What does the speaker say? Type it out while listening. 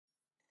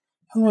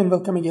Hello and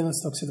welcome again on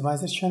Stocks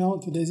Advisor channel.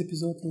 In today's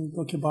episode we'll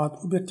talk about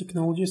Uber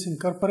Technologies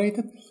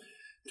Incorporated,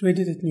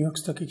 traded at New York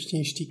Stock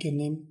Exchange, ticker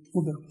name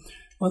Uber.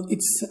 Well,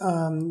 it's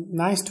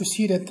nice to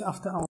see that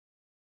after our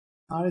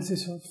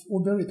analysis of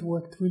Uber, it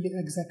worked really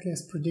exactly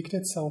as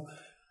predicted. So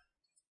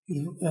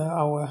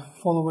our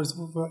followers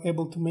were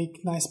able to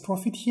make nice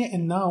profit here.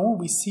 And now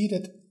we see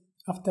that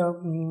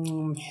after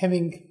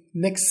having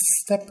next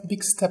step,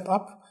 big step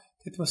up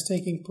that was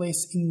taking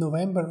place in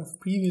November of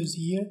previous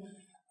year,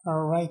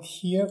 right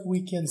here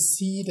we can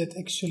see that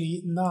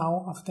actually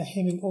now, after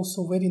having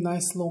also very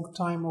nice long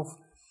time of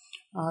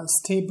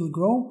stable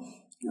growth,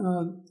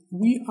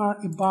 we are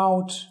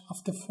about,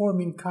 after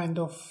forming kind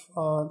of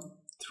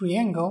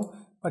triangle,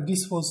 but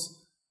this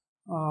was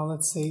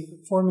let's say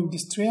forming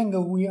this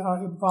triangle, we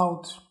are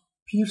about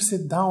pierce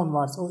it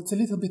downwards. So it's a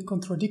little bit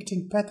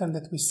contradicting pattern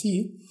that we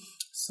see.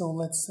 So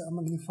let's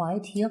magnify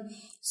it here.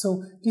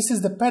 So this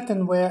is the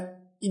pattern where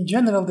in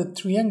general the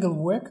triangle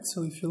worked.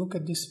 So if you look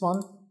at this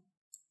one,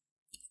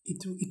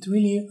 it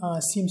really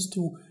seems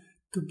to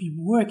be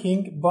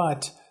working,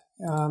 but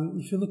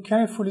if you look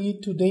carefully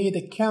today,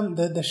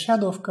 the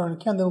shadow of current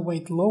candle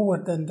weight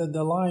lower than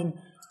the line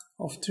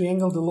of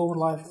triangle, the lower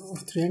line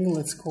of triangle,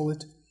 let's call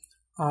it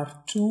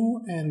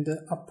R2, and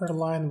the upper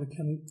line we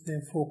can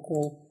therefore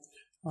call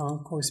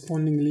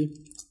correspondingly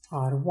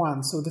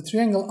R1. So the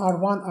triangle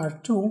R1,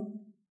 R2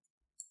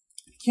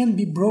 can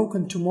be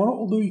broken tomorrow,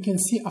 although you can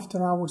see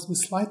after hours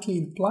we're slightly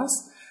in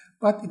plus,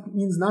 but it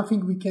means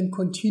nothing, we can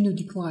continue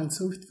decline.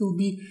 So it will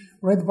be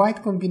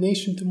red-white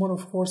combination tomorrow,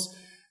 of course,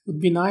 would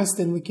be nice,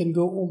 then we can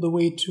go all the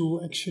way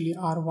to actually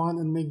R1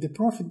 and make the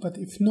profit, but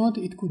if not,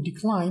 it could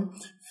decline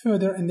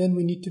further, and then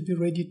we need to be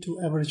ready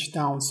to average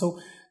down. So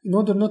in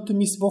order not to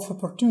miss both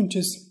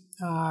opportunities,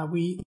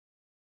 we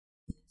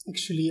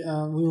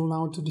will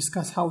now to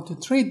discuss how to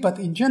trade. But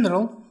in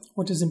general,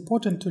 what is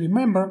important to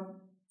remember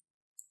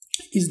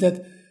is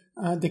that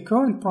the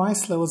current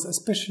price levels,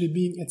 especially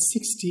being at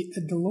 60,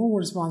 at the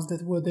lowest ones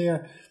that were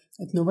there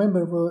at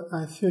November were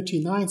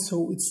 39,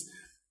 so it's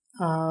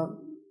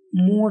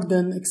more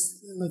than,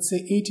 let's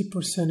say,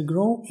 80%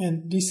 growth,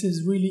 and this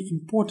is really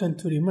important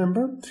to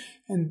remember.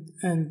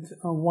 And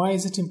why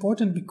is it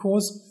important?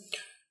 Because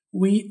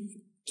we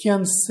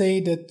can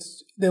say that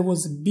there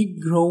was a big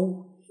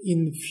growth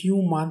in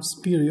few months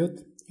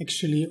period,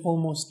 actually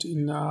almost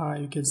in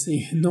you can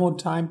say no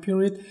time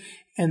period,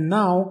 and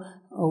now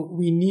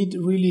we need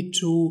really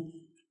to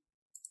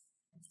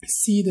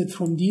see that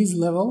from these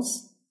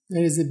levels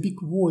there is a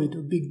big void,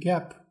 a big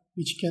gap,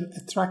 which can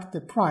attract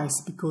the price,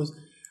 because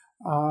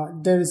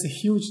there is a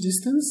huge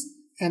distance,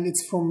 and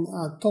it's from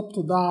top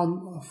to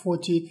down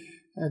 40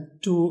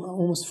 to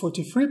almost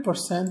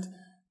 43%.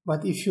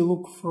 But if you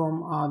look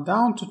from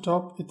down to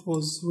top, it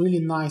was really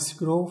nice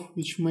growth,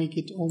 which make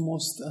it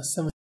almost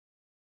 7%.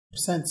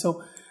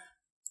 So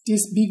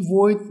this big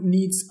void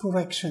needs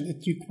correction.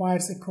 It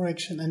requires a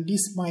correction, and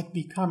this might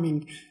be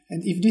coming.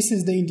 And if this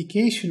is the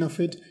indication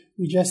of it,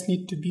 we just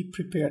need to be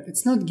prepared.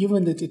 It's not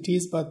given that it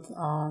is, but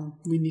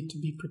we need to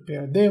be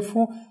prepared.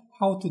 Therefore,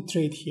 how to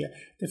trade here?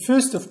 The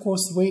first, of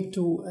course, way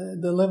to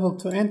the level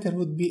to enter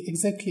would be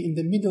exactly in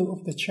the middle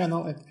of the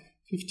channel at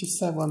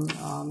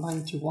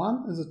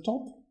 57.91 as a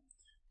top,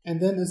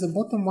 and then as a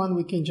bottom one,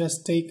 we can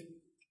just take,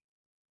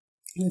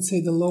 let's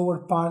say, the lower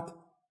part,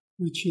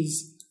 which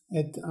is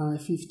at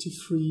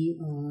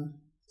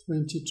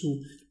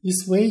 53.22.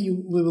 This way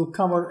we will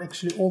cover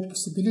actually all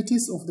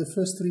possibilities of the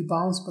first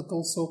rebounds, but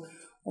also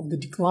of the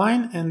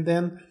decline. And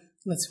then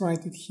let's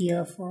write it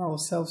here for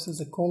ourselves as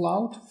a call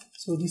out.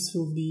 So this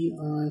will be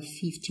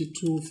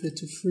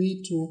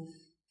 52.33 to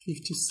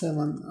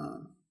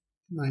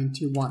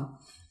 57.91.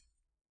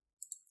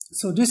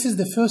 So this is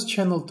the first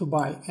channel to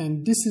buy,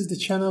 and this is the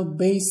channel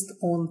based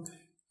on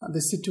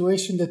the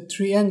situation that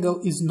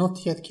triangle is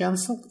not yet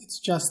cancelled. It's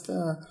just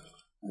a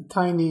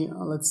tiny,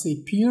 let's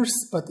say,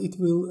 pierce, but it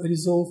will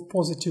resolve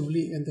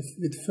positively and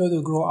with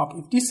further grow up.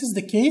 If this is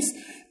the case,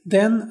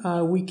 then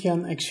we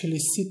can actually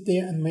sit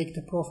there and make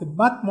the profit.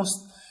 But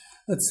most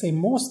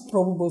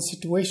probable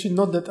situation,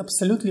 not that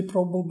absolutely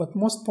probable, but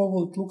most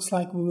probable, it looks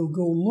like we will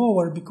go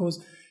lower, because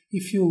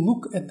if you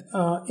look at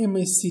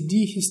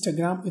MACD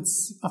histogram,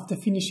 it's after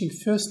finishing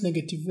first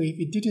negative wave,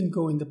 it didn't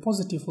go in the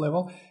positive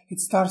level,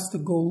 it starts to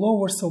go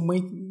lower, so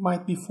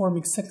might be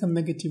forming second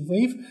negative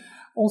wave.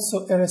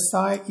 Also,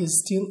 RSI is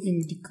still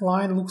in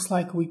decline. Looks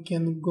like we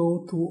can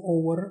go to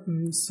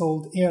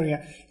oversold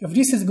area. If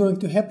this is going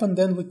to happen,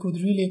 then we could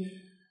really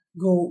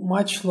go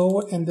much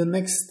lower, and the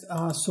next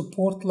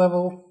support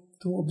level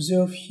to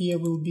observe here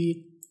will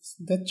be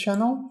that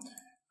channel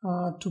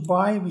to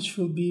buy, which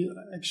will be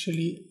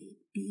actually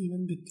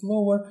even a bit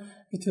lower.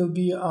 It will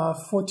be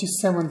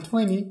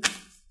 47.20,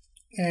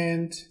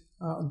 and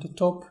on the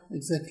top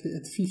exactly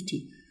at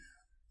 50.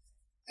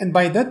 And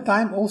by that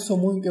time, also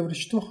moving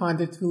average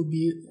 200 will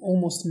be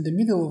almost in the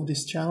middle of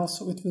this channel,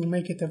 so it will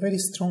make it a very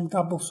strong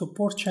double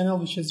support channel,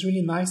 which is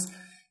really nice.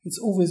 It's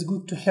always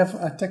good to have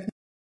a technical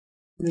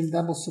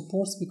double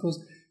supports, because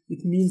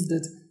it means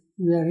that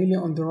we are really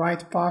on the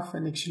right path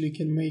and actually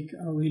can make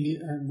a really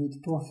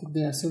good profit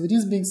there. So with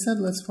this being said,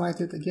 let's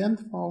write it again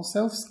for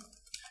ourselves.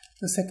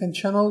 The second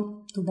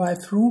channel to buy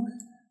through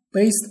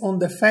based on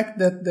the fact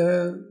that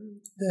the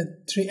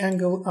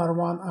triangle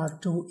R1,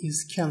 R2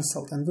 is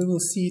cancelled, and we will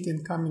see it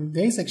in coming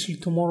days. Actually,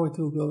 tomorrow it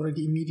will be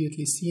already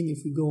immediately seen.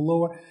 If we go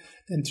lower,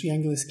 then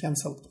triangle is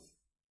cancelled.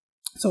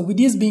 So with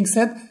this being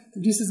said,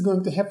 this is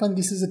going to happen.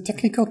 This is a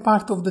technical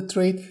part of the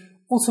trade.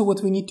 Also,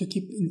 what we need to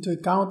keep into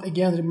account,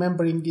 again,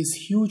 remembering this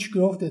huge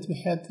growth that we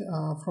had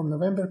from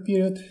November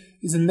period,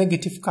 is a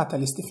negative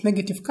catalyst. If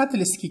negative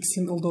catalyst kicks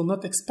in, although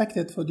not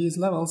expected for these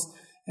levels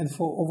and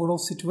for overall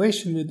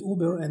situation with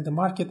Uber and the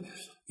market,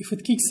 if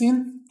it kicks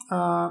in,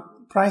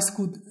 price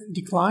could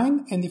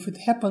decline, and if it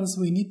happens,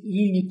 we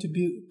really need to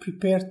be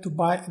prepared to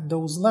buy at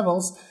those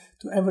levels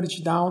to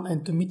average down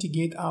and to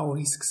mitigate our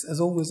risks,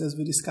 as always, as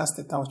we discussed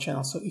at our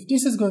channel. So if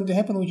this is going to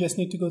happen, we just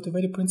need to go to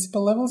very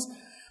principal levels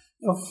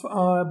of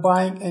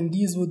buying, and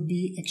these would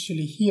be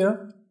actually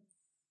here.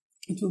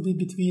 It will be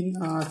between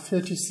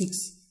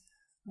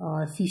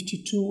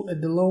 36.52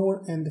 at the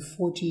lower and the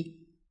 40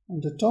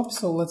 on the top.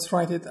 So let's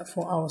write it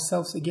for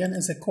ourselves again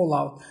as a call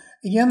out.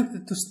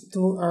 Again,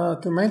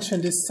 to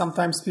mention this,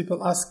 sometimes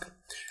people ask,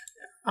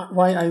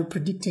 why are you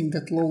predicting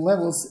that low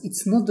levels?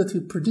 It's not that we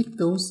predict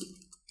those,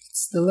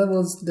 it's the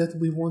levels that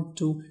we want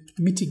to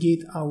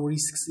mitigate our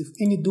risks. If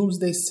any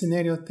doomsday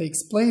scenario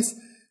takes place,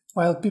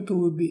 while people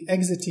will be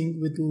exiting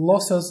with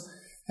losses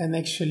and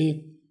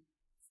actually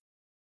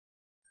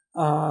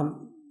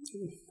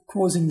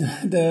closing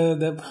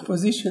the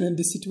position and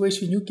the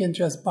situation, you can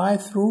just buy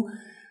through,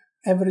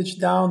 average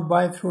down,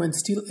 buy through, and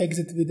still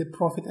exit with a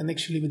profit, and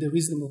actually with a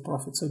reasonable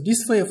profit. So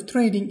this way of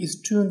trading is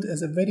tuned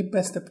as a very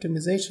best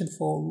optimization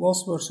for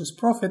loss versus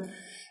profit.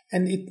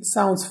 And it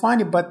sounds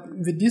funny, but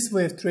with this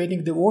way of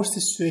trading, the worse the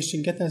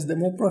situation gets us, the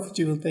more profit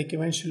you will take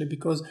eventually,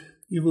 because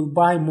you will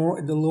buy more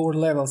at the lower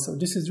level. So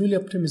this is really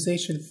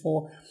optimization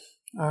for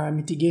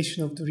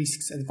mitigation of the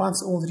risks. And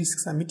once all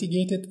risks are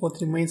mitigated, what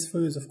remains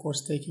for you is, of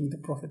course, taking the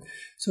profit.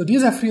 So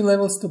these are 3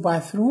 levels to buy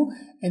through.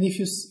 And if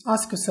you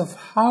ask yourself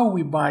how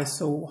we buy,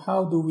 so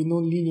how do we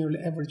non-linearly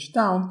average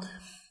down?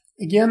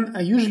 Again,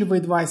 I usually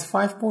would advise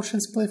 5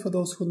 portions play. For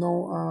those who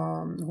know,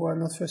 who are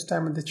not first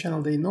time on the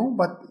channel, they know.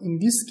 But in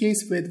this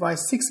case, we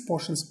advise 6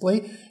 portions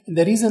play. And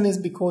the reason is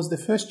because the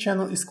first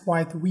channel is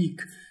quite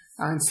weak.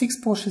 And 6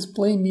 portions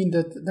play mean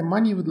that the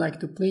money you would like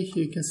to play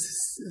here, you can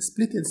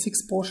split in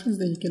 6 portions.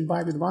 Then you can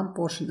buy with 1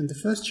 portion in the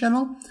first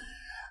channel.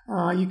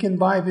 You can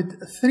buy with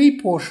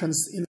 3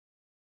 portions in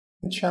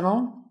the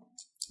channel,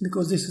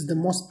 because this is the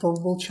most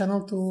probable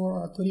channel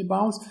to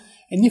rebound.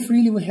 And if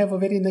really we have a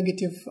very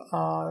negative,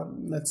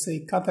 let's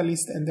say,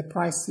 catalyst, and the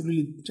price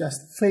really just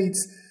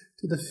fades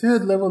to the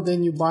third level,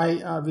 then you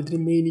buy with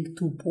remaining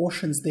 2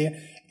 portions there.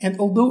 And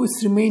although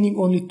it's remaining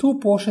only 2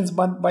 portions,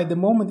 but by the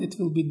moment it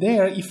will be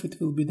there, if it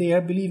will be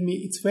there, believe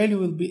me, its value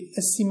will be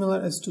as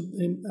similar as to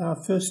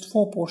first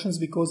 4 portions,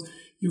 because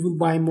you will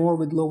buy more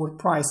with lower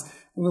price.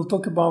 And we'll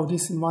talk about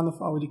this in one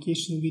of our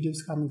educational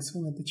videos coming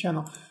soon at the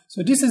channel.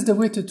 So this is the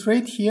way to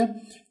trade here.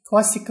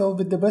 Classical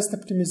with the best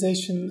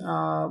optimization,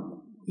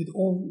 with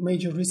all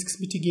major risks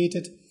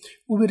mitigated.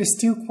 Uber is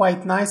still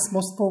quite nice.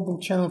 Most probable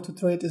channel to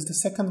trade is the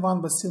second one,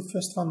 but still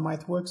first one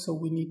might work, so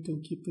we need to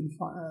keep in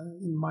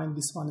mind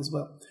this one as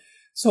well.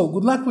 So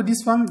good luck with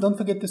this one. Don't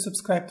forget to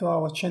subscribe to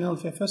our channel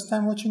if you're first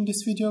time watching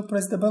this video.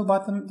 Press the bell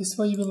button. This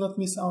way you will not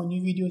miss our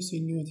new videos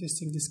and new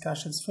interesting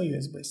discussions for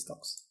US-based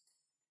stocks.